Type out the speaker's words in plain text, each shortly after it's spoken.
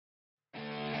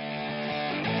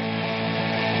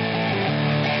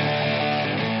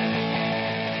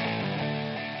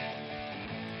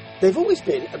they've always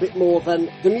been a bit more than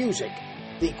the music.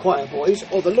 The Quireboys,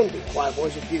 or the London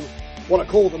Quireboys, if you want to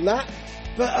call them that.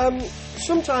 But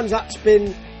sometimes that's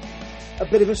been a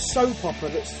bit of a soap opera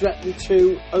that's threatened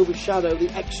to overshadow the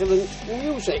excellent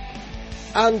music.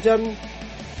 And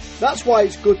that's why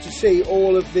it's good to see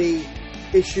all of the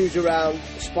issues around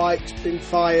Spike's been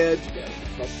fired, you know,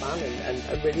 the frontman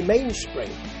and really mainspring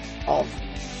of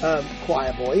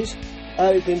Quireboys.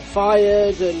 He's been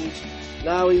fired, and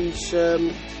now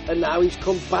he's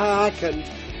come back, and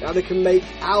now they can make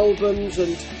albums.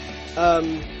 And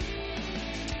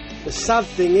the sad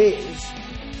thing is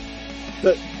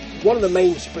that one of the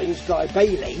mainsprings, Guy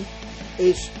Bailey,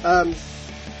 is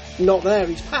not there.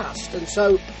 He's passed, and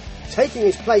so taking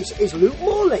his place is Luke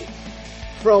Morley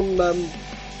from.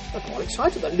 I'm quite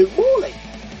excited about Luke Morley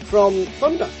from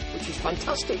Thunder, which is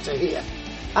fantastic to hear.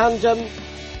 And the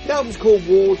album's called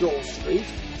Wardour Street.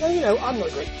 Now, you know, I'm not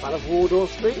a great fan of Wardour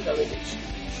Street. I think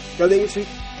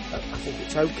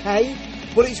it's okay,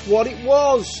 but it's what it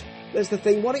was. There's the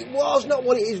thing, what it was, not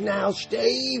what it is now,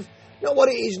 Steve. Not what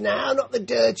it is now, not the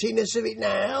dirtiness of it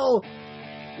now.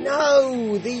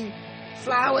 No, the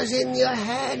flowers in your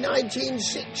hair,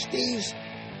 1960s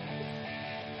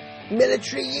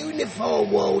military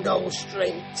uniform, Wardour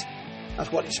Street.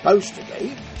 That's what it's supposed to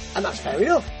be, and that's fair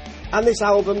enough. And this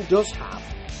album does have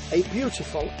a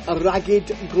beautiful,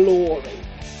 ragged glory.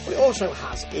 What it also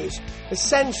has is the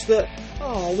sense that,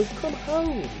 oh, we've come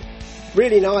home.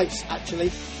 Really nice,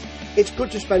 actually. It's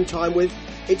good to spend time with.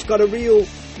 It's got a real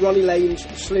Ronnie Lane's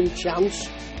Slim Chance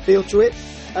feel to it.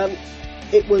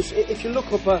 It was, if you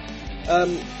look up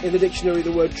in the dictionary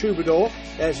the word troubadour,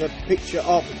 there's a picture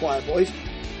of the Quireboys.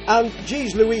 And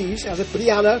Geez Louise has a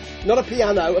piano, not a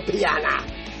piano, a pianner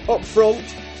up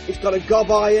front. It's got a gob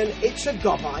iron. It's a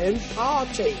gob iron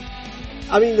party.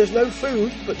 I mean, there's no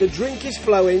food, but the drink is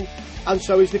flowing, and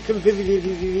so is the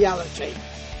conviviality.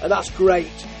 And that's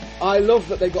great. I love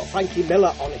that they've got Frankie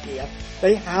Miller on here.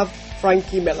 They have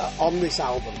Frankie Miller on this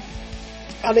album.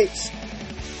 And it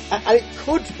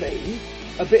could be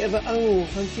a bit of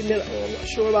Frankie Miller, I'm not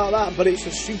sure about that, but it's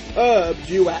a superb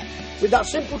duet with that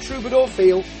simple troubadour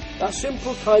feel, that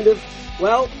simple kind of,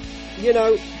 well, you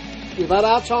know, we've had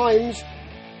our times.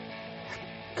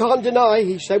 Can't deny,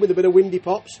 he said with a bit of windy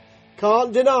pops,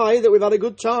 can't deny that we've had a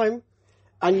good time.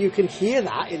 And you can hear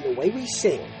that in the way we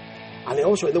sing, and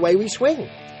also in the way we swing.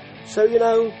 So, you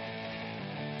know,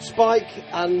 Spike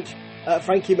and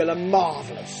Frankie Miller,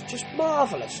 marvellous, just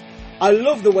marvellous. I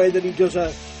love the way that he does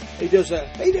a baby sort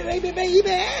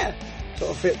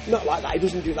of fit. Not like that, he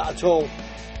doesn't do that at all.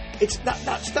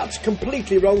 That's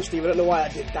completely wrong, Steve. I don't know why I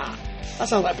did that. That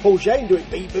sounds like Paul Shane doing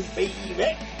baby.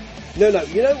 No,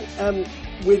 you know,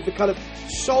 with the kind of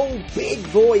soul big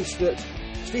voice that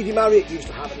Stevie Marriott used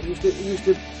to have. He used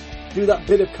to do that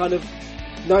bit of kind of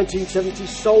 1970s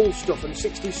soul stuff and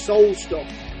 60s soul stuff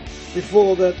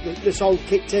before the song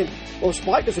kicked in. Well,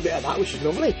 Spike does a bit of that, which is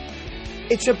lovely.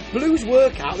 It's a blues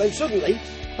workout, then suddenly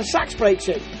a sax breaks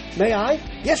in. May I?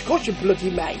 Yes, of course you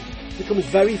bloody may. Becomes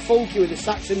very funky with the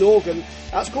sax and organ.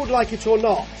 That's called Like It or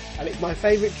Not, and it's my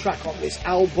favourite track on this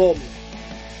album.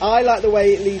 I like the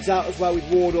way it leads out as well with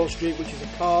Wardour Street, which is a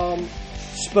calm,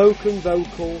 spoken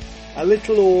vocal, a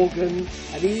little organ,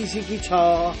 an easy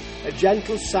guitar, a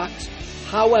gentle sax.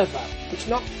 However, it's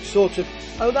not sort of,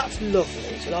 oh, that's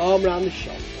lovely. It's an arm round the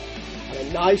shoulder and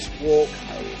a nice walk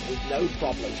home with no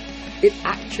problems. It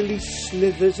actually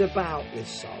slithers about, this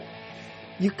song.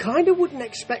 You kind of wouldn't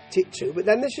expect it to, but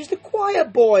then this is the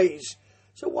Quireboys,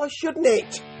 so why shouldn't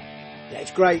it? Yeah,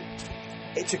 it's great.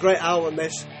 It's a great album,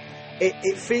 this.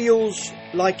 It feels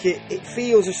like it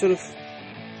feels a sort of,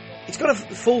 it's got a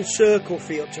full circle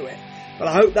feel to it. But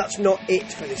I hope that's not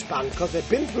it for this band, because they've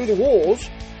been through the wars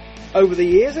over the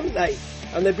years, haven't they?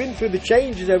 And they've been through the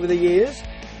changes over the years,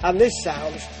 and this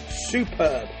sounds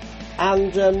superb.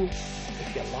 And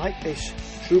if you like this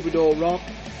troubadour rock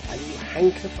and you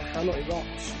hanker for Hanoi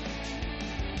Rocks,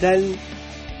 then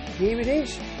here it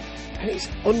is. And it's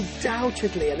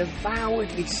undoubtedly and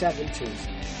avowedly 70s,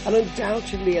 and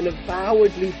undoubtedly and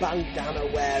avowedly bandana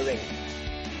wearing.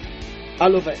 I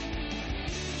love it.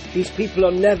 These people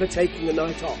are never taking the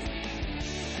night off,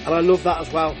 and I love that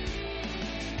as well.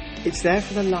 It's there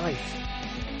for the life,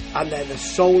 and they're the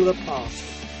soul of the party.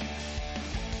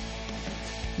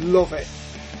 Love it.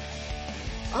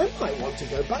 I might want to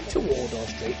go back to Wardour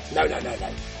Street. No,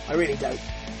 I really don't.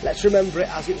 Let's remember it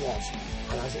as it was,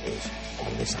 and as it is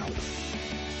on this album.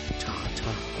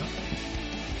 Ta-ta.